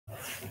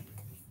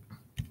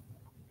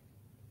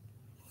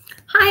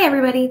Hi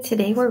everybody,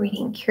 today we're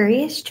reading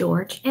Curious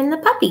George and the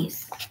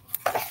Puppies.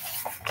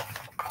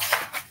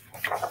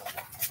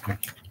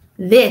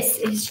 This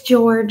is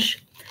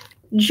George.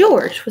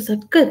 George was a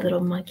good little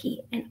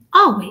monkey and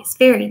always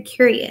very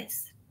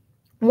curious.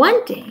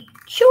 One day,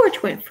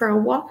 George went for a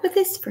walk with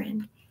his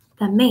friend,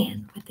 the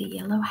man with the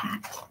yellow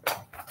hat.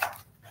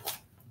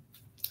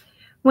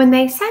 When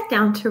they sat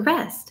down to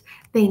rest,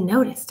 they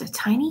noticed a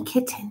tiny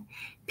kitten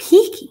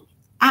peeking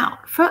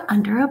out from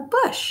under a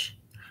bush.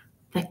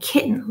 The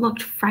kitten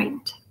looked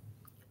frightened.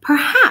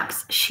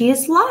 "Perhaps she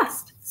is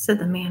lost," said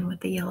the man with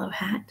the yellow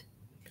hat.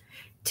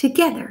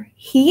 Together,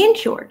 he and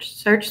George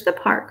searched the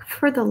park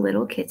for the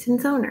little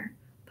kitten's owner,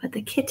 but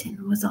the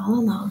kitten was all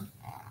alone.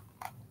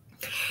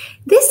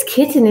 "This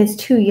kitten is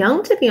too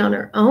young to be on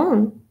her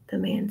own," the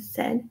man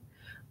said.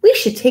 "We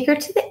should take her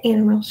to the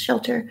animal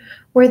shelter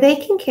where they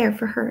can care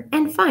for her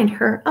and find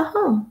her a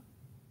home."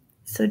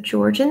 So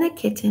George and the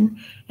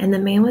kitten and the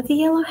man with the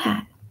yellow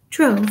hat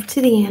drove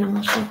to the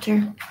animal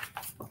shelter.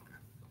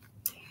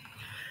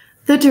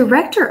 The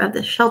director of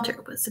the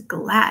shelter was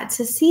glad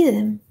to see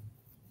them.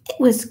 "It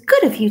was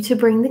good of you to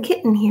bring the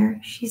kitten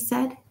here," she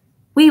said.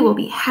 "We will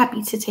be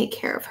happy to take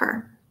care of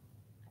her."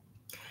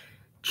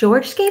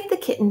 George gave the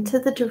kitten to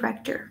the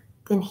director.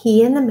 Then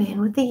he and the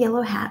man with the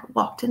yellow hat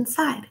walked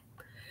inside.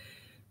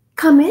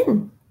 "Come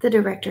in," the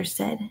director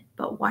said,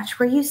 "but watch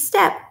where you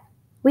step.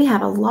 We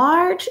have a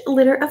large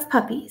litter of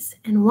puppies,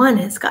 and one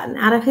has gotten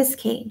out of his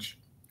cage.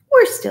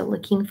 We're still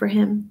looking for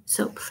him,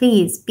 so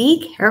please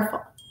be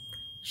careful."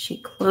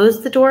 She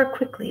closed the door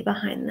quickly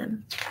behind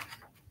them.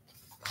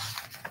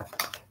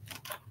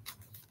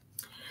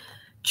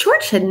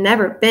 George had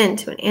never been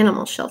to an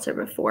animal shelter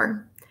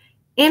before.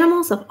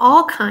 Animals of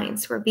all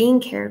kinds were being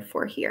cared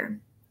for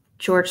here.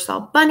 George saw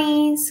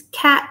bunnies,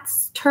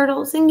 cats,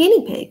 turtles, and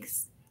guinea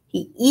pigs.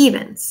 He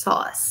even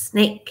saw a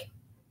snake.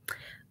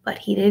 But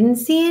he didn't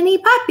see any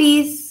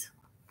puppies.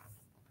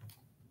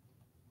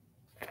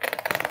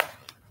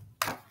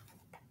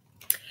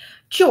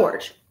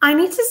 "George, I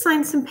need to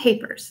sign some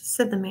papers,"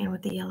 said the man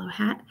with the yellow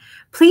hat.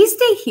 "Please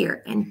stay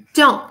here and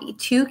don't be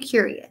too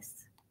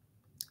curious."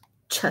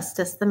 Just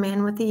as the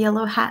man with the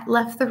yellow hat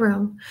left the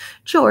room,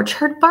 George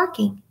heard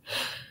barking.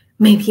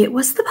 Maybe it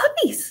was the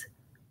puppies.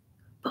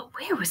 But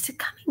where was it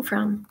coming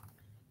from?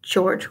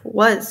 George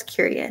was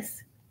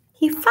curious.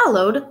 He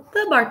followed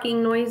the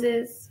barking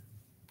noises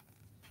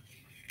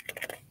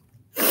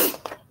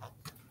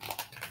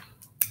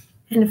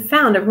and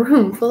found a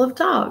room full of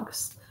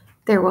dogs.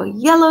 There were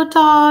yellow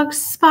dogs,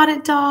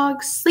 spotted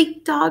dogs,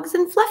 sleek dogs,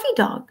 and fluffy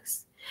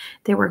dogs.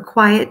 There were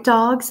quiet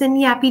dogs and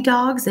yappy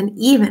dogs and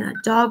even a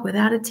dog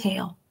without a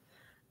tail.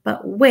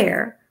 But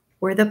where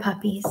were the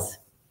puppies?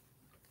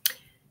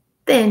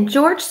 Then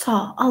George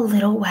saw a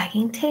little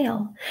wagging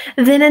tail,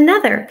 then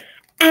another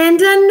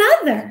and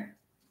another.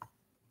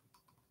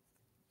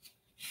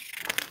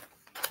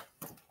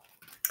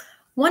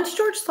 Once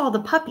George saw the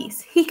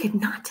puppies, he could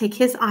not take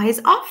his eyes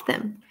off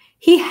them.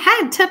 He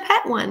had to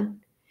pet one.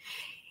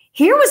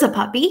 Here was a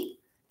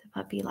puppy. The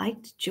puppy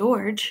liked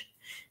George.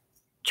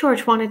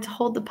 George wanted to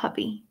hold the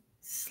puppy.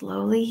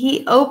 Slowly,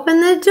 he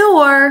opened the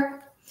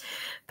door.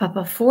 But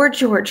before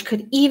George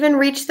could even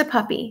reach the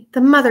puppy,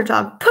 the mother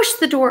dog pushed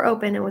the door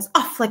open and was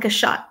off like a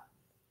shot.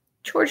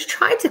 George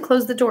tried to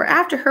close the door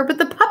after her, but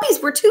the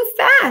puppies were too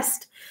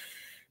fast.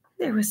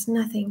 There was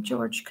nothing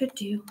George could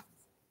do.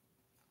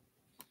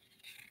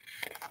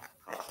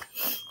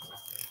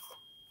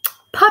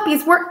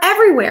 Puppies were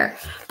everywhere.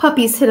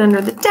 Puppies hid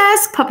under the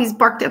desk. Puppies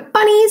barked at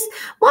bunnies.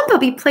 One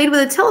puppy played with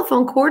a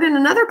telephone cord and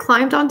another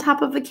climbed on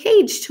top of a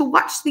cage to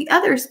watch the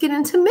others get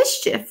into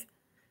mischief.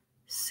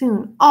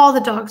 Soon, all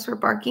the dogs were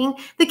barking,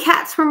 the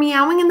cats were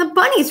meowing, and the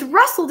bunnies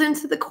rustled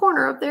into the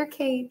corner of their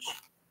cage.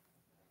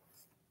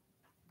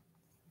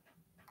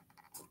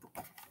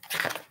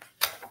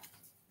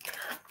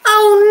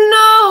 "Oh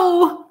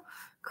no!"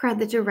 cried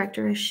the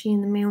director as she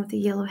and the man with the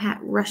yellow hat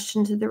rushed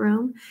into the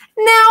room.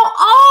 "Now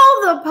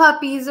all the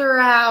puppies are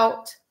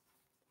out!"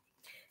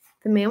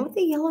 The man with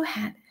the yellow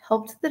hat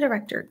helped the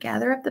director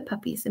gather up the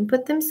puppies and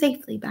put them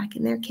safely back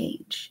in their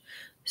cage.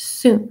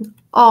 Soon,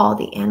 all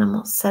the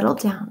animals settled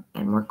down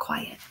and were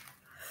quiet.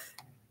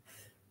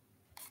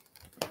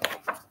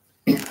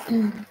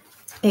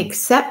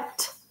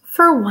 Except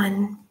for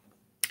one.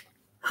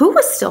 Who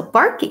was still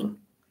barking?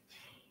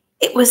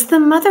 It was the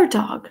mother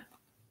dog.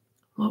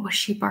 What was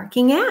she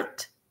barking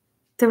at?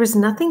 There was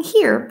nothing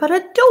here but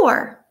a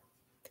door.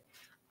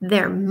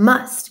 There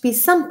must be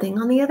something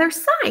on the other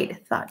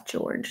side, thought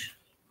George.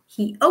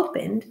 He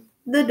opened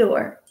the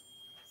door.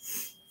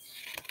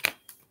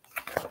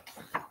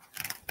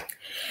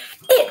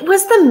 It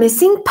was the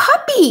missing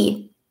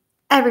puppy.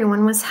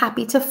 Everyone was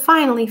happy to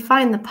finally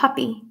find the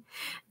puppy.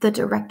 The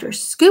director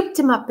scooped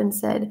him up and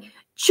said,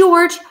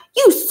 "George,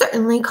 you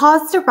certainly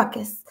caused a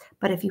ruckus,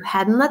 but if you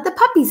hadn't let the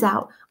puppies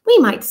out, we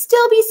might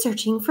still be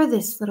searching for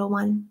this little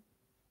one."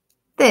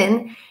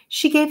 Then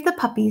she gave the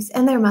puppies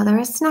and their mother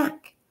a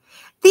snack.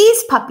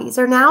 "These puppies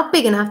are now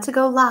big enough to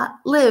go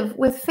live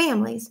with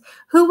families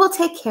who will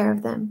take care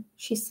of them,"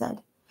 she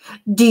said.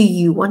 Do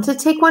you want to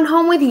take one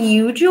home with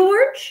you,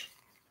 George?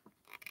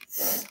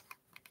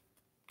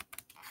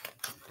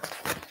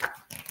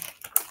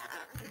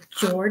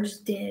 George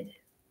did.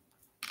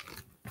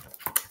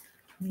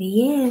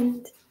 The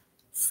end.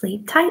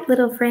 Sleep tight,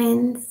 little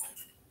friends.